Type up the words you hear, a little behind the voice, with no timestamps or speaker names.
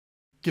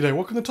G'day,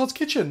 welcome to Todd's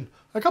Kitchen.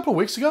 A couple of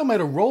weeks ago I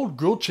made a rolled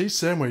grilled cheese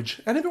sandwich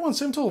and everyone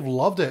seemed to have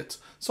loved it.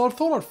 So I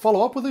thought I'd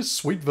follow up with a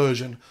sweet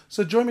version.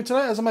 So join me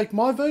today as I make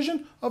my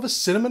version of a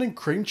cinnamon and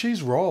cream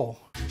cheese roll.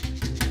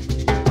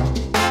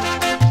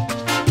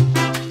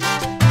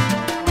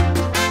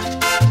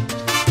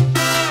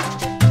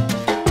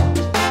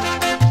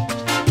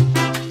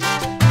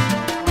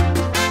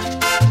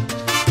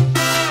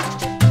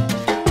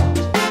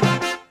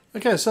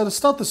 Okay, so to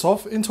start this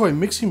off, into a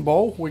mixing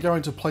bowl, we're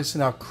going to place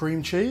in our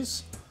cream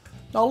cheese.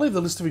 Now I'll leave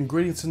the list of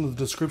ingredients in the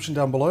description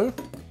down below.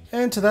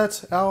 And to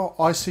that, our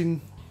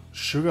icing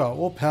sugar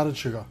or powdered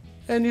sugar.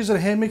 And using a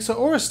hand mixer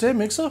or a stand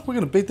mixer, we're going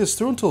to beat this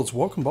through until it's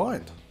well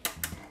combined.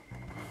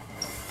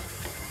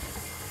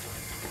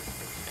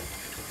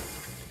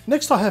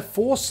 Next I have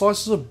 4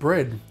 slices of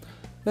bread.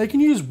 Now you can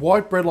use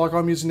white bread like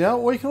I'm using now,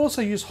 or you can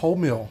also use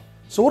wholemeal.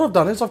 So what I've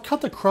done is I've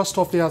cut the crust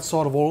off the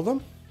outside of all of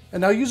them.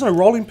 And now using a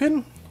rolling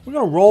pin, we're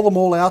going to roll them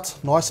all out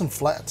nice and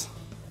flat.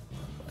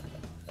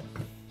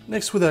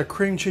 Next, with our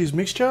cream cheese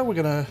mixture, we're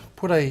going to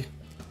put a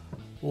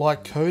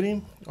light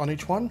coating on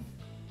each one,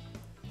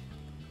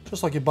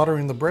 just like you're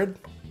buttering the bread.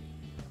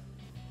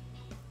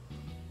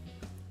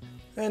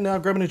 And now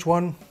grabbing each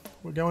one,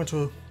 we're going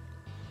to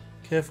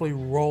carefully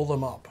roll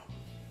them up.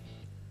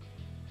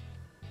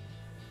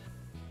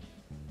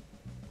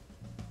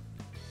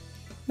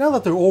 Now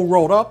that they're all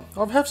rolled up,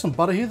 I have some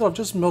butter here that I've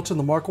just melted in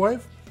the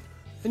microwave.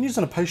 And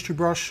using a pastry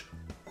brush,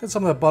 get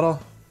some of that butter,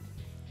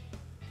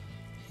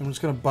 and I'm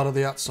just going to butter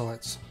the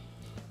outsides.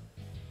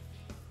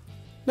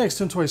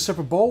 Next, into a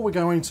separate bowl, we're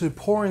going to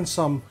pour in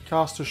some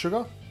caster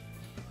sugar,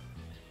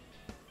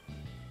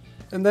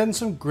 and then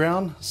some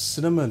ground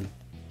cinnamon.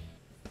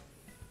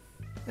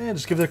 And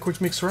just give that a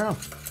quick mix around.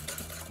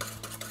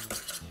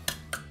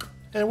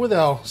 And with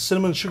our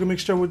cinnamon sugar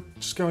mixture, we're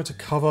just going to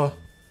cover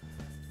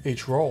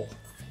each roll.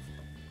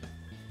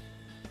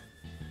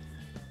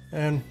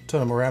 And turn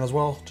them around as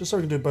well, just so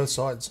we can do both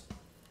sides.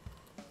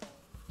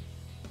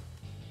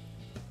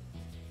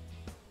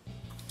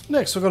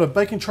 Next, I've got a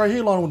baking tray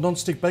here lined with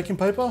non-stick baking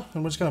paper,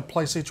 and we're just going to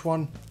place each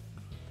one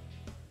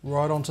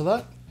right onto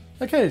that.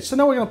 Okay, so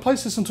now we're going to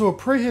place this into a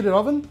preheated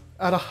oven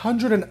at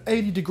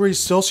 180 degrees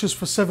Celsius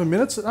for 7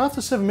 minutes. And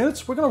after 7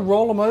 minutes, we're going to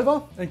roll them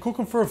over and cook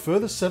them for a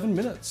further 7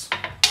 minutes.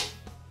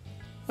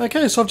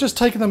 Okay, so I've just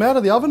taken them out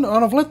of the oven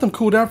and I've let them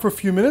cool down for a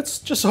few minutes,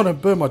 just so I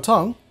don't burn my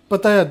tongue.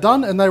 But they are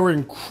done and they were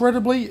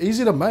incredibly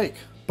easy to make.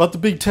 But the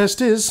big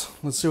test is,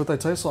 let's see what they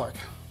taste like.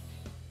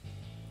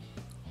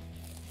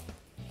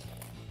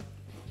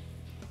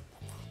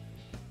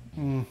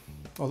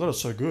 Oh, that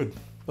is so good.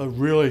 That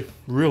really,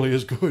 really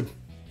is good.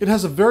 It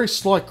has a very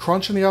slight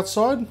crunch on the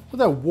outside with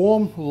that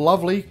warm,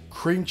 lovely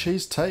cream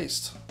cheese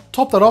taste.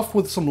 Top that off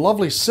with some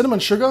lovely cinnamon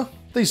sugar.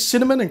 These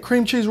cinnamon and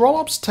cream cheese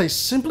roll-ups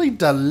taste simply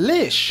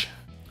delish.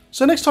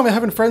 So next time you're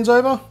having friends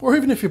over, or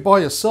even if you're by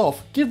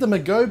yourself, give them a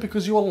go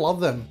because you will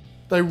love them.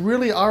 They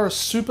really are a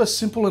super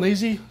simple and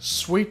easy,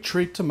 sweet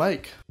treat to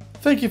make.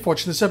 Thank you for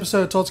watching this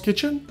episode of Todd's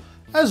Kitchen.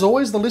 As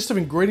always, the list of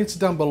ingredients are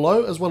down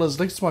below, as well as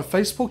links to my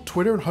Facebook,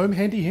 Twitter, and Home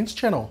Handy Hints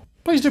channel.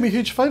 Please do me a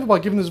huge favour by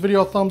giving this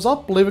video a thumbs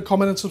up, leave a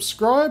comment and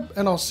subscribe,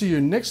 and I'll see you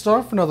next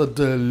time for another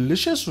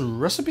delicious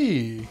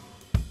recipe.